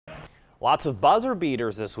Lots of buzzer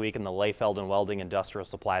beaters this week in the Lehfeld and Welding Industrial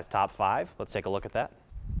Supplies Top 5. Let's take a look at that.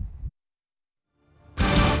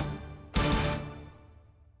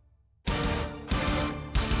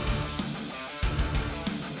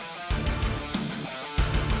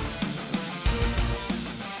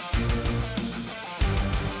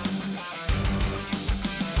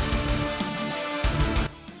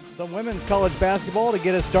 Some women's college basketball to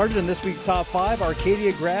get us started in this week's Top 5.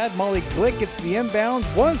 Arcadia grad Molly Glick gets the inbounds,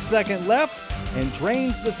 1 second left, and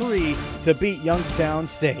drains the three to beat Youngstown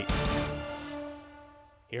State.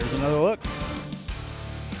 Here's another look.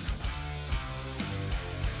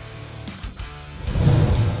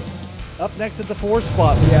 Up next at the 4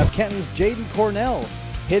 spot, we have Kenton's Jaden Cornell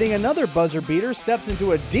hitting another buzzer beater, steps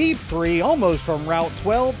into a deep three almost from Route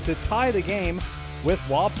 12 to tie the game with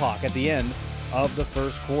Wapak at the end of the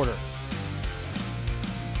first quarter.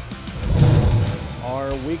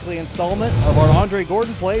 Our weekly installment of our Andre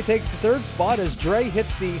Gordon play takes the 3rd spot as Dre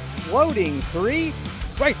hits the floating three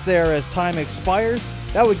right there as time expires.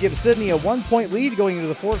 That would give Sydney a 1-point lead going into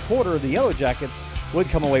the 4th quarter. The Yellow Jackets would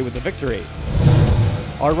come away with the victory.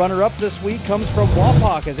 Our runner-up this week comes from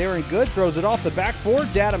Wapak as Aaron Good throws it off the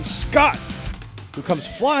backboard to Adam Scott, who comes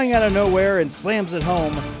flying out of nowhere and slams it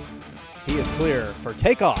home. He is clear for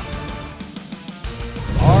takeoff.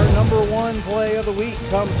 Our number 1 play of the week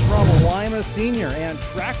comes from Lima senior and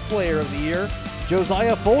track player of the year,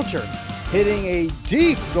 Josiah Fulcher, hitting a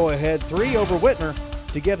deep go-ahead three over Whitmer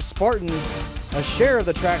to give Spartans a share of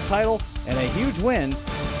the track title and a huge win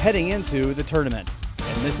heading into the tournament.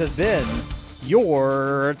 And this has been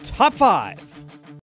your Top 5.